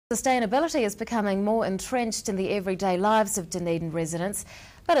Sustainability is becoming more entrenched in the everyday lives of Dunedin residents,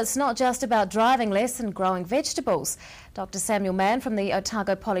 but it's not just about driving less and growing vegetables. Dr. Samuel Mann from the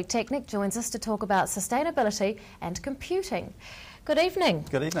Otago Polytechnic joins us to talk about sustainability and computing. Good evening.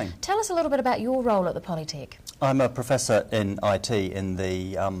 Good evening. Tell us a little bit about your role at the Polytech. I'm a professor in IT in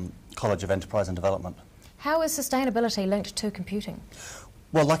the College of Enterprise and Development. How is sustainability linked to computing?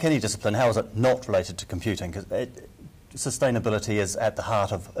 Well, like any discipline, how is it not related to computing? Because sustainability is at the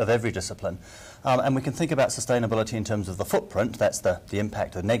heart of every discipline. And we can think about sustainability in terms of the footprint, that's the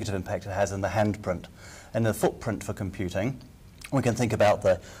impact, the negative impact it has, and the handprint. And the footprint for computing, we can think about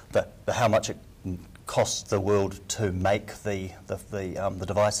the how much it costs the world to make the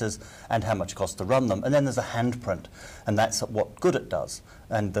devices and how much it costs to run them. And then there's a handprint, and that's what good it does.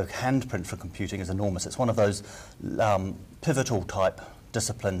 And the handprint for computing is enormous. It's one of those pivotal type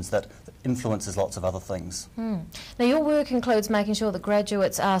disciplines that influences lots of other things. Now your work includes making sure that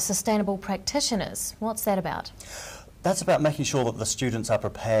graduates are sustainable practitioners. What's that about? That's about making sure that the students are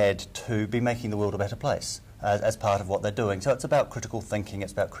prepared to be making the world a better place as part of what they're doing. So it's about critical thinking,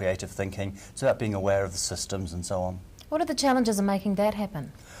 it's about creative thinking, it's about being aware of the systems and so on. What are the challenges in making that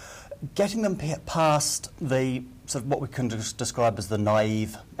happen? Getting them past the sort of what we can describe as the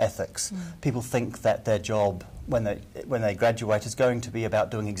naive ethics. People think that their job when they graduate is going to be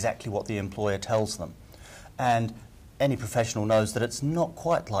about doing exactly what the employer tells them. And any professional knows that it's not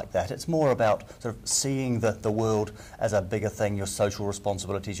quite like that. It's more about sort of seeing the world as a bigger thing, your social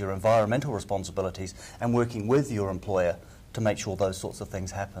responsibilities, your environmental responsibilities, and working with your employer to make sure those sorts of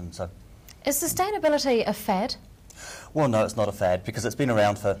things happen. So, is sustainability a fad? Well, no, it's not a fad, because it's been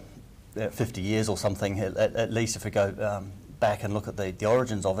around for 50 years or something, at least, if we go back and look at the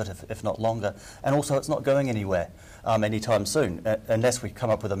origins of it, if not longer. And also it's not going anywhere anytime soon, unless we come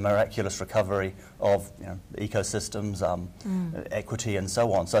up with a miraculous recovery of ecosystems, equity and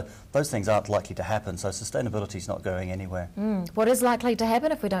so on. So those things aren't likely to happen, so sustainability is not going anywhere. What is likely to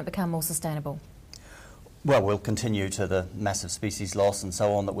happen if we don't become more sustainable? Well, we'll continue to the massive species loss and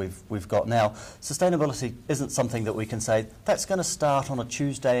so on that we've got now. Sustainability isn't something that we can say, that's going to start on a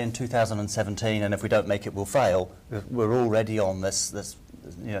Tuesday in 2017, and if we don't make it, we'll fail. We're already on this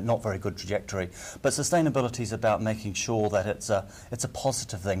not very good trajectory. But sustainability is about making sure that it's a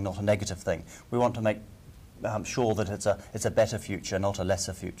positive thing, not a negative thing. We want to make sure that it's a better future, not a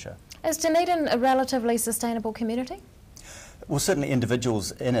lesser future. Is Dunedin a relatively sustainable community? Well, certainly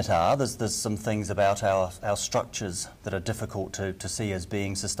individuals in it are. There's some things about our structures that are difficult to see as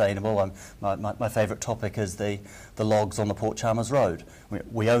being sustainable. My favourite topic is the logs on the Port Chalmers Road.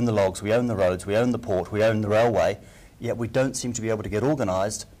 We own the logs, we own the roads, we own the port, we own the railway, yet we don't seem to be able to get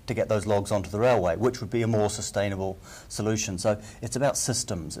organised to get those logs onto the railway, which would be a more sustainable solution. So it's about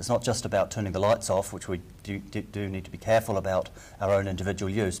systems. It's not just about turning the lights off, which we do need to be careful about our own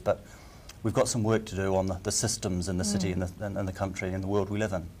individual use, but we've got some work to do on the systems in the city and the country and the world we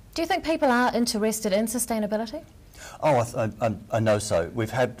live in. Do you think people are interested in sustainability? Oh, I know so. We've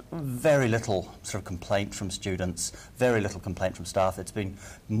had very little sort of complaint from students, very little complaint from staff. It's been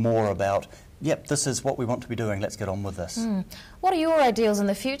more about, yep, this is what we want to be doing, let's get on with this. What are your ideals in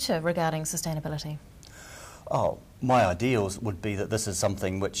the future regarding sustainability? Oh, my ideals would be that this is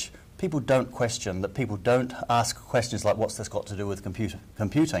something which people don't question, that people don't ask questions like, what's this got to do with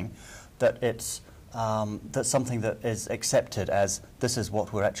computing? That it's that's something that is accepted as this is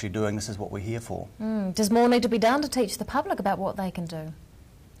what we're actually doing, this is what we're here for. Does more need to be done to teach the public about what they can do?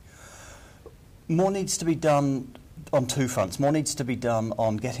 More needs to be done on two fronts. More needs to be done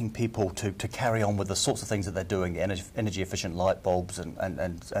on getting people to carry on with the sorts of things that they're doing, energy efficient light bulbs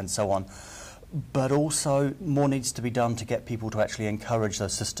and so on. But also more needs to be done to get people to actually encourage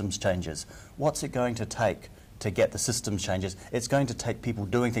those systems changes. What's it going to take to get the systems changes? It's going to take people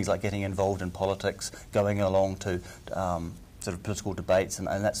doing things like getting involved in politics, going along to sort of political debates and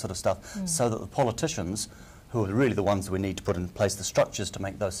that sort of stuff, so that the politicians, who are really the ones we need to put in place the structures to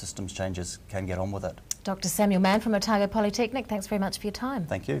make those systems changes, can get on with it. Dr. Samuel Mann from Otago Polytechnic, thanks very much for your time.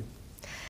 Thank you.